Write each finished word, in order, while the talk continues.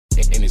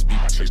In this beat,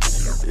 I chase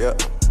the yeah.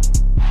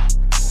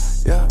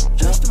 Yeah,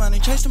 chase the money,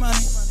 chase the money.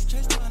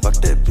 Fuck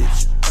that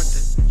bitch.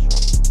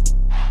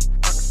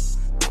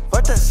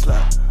 Fuck that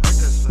slut.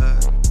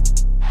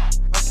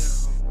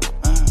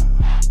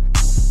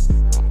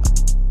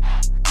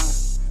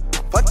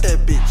 Fuck that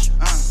bitch.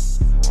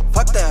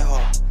 Fuck that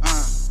hoe.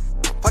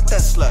 Fuck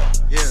that slut.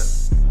 Yeah.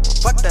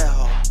 Fuck that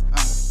hoe.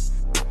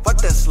 Fuck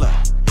that slut.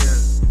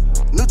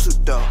 Yeah. New to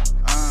dope.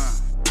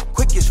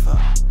 Quick as fuck.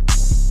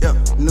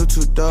 Yep. New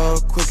to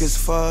dog, quick as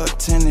fuck.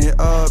 Tin it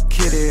up,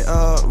 kid it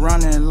up.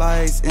 Running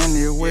lights in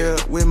the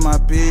whip with my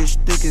bitch,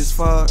 thick as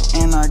fuck.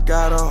 And I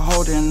got her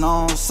holding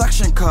on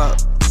suction cup.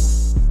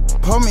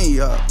 Pull me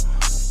up,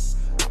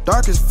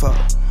 dark as fuck.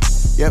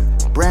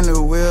 Yep, brand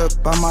new whip,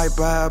 I might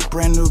buy a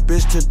brand new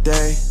bitch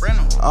today.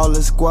 All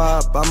this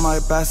squad, I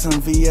might buy some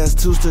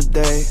VS2s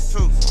today.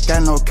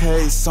 Got no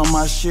case on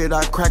my shit,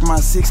 I crack my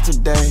 6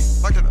 today.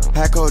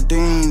 Had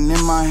codeine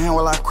in my hand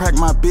while I crack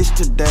my bitch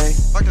today.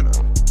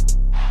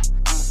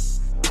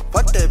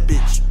 Fuck that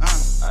bitch,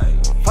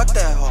 fuck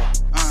that hoe,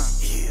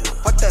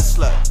 fuck that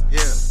slut,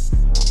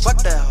 fuck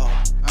that hoe,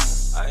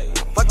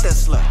 fuck that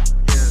slut,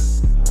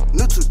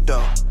 new to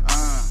dope,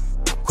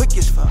 quick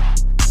as fuck,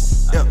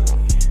 yep.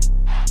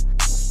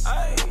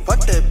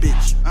 Fuck that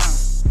bitch,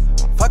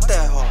 fuck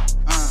that hoe,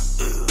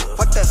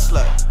 fuck that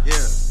slut,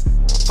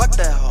 fuck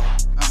that hoe,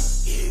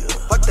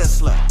 fuck that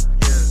slut,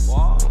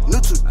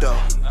 new to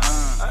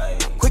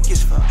dope, quick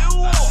as fuck.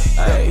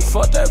 Hey,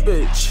 fuck that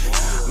bitch.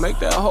 Make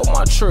that hoe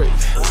my trick.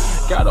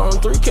 Got on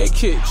 3K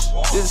kicks.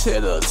 Just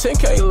hit a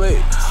 10K lick.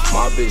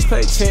 My bitch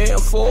pay 10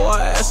 for her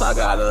ass. I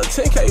got a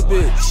 10K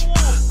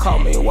bitch. Call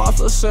me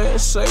Waffle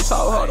Sensei.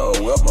 Taught her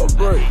to whip a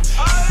brick.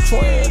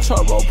 Twin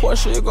turbo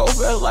Porsche go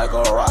fast like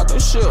a rocket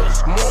ship.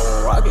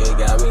 Moon rocket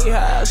got me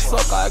high as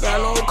fuck. I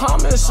got no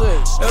common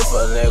sense. If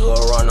a nigga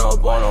run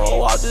up on a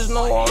wall, just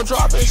know I'm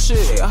dropping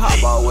shit.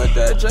 Hop out with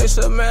that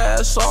Jason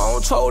Mad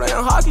song, toad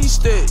and hockey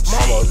sticks.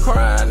 Mama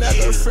crying at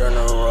the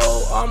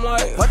funeral. I'm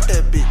like, fuck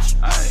that bitch.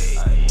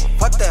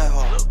 Fuck that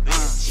hoe.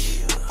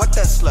 Fuck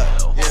that slut.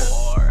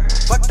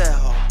 Fuck that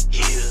hoe.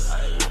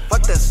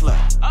 Fuck that slut.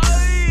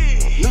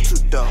 New to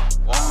dope.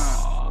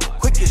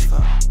 Quick as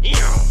fuck.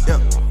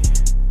 Yep.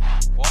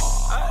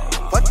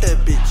 Fuck that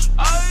bitch.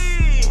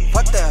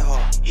 Fuck that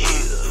hoe.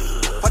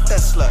 Fuck that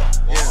slut.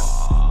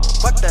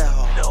 Fuck that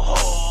hoe.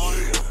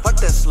 Fuck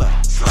that slut.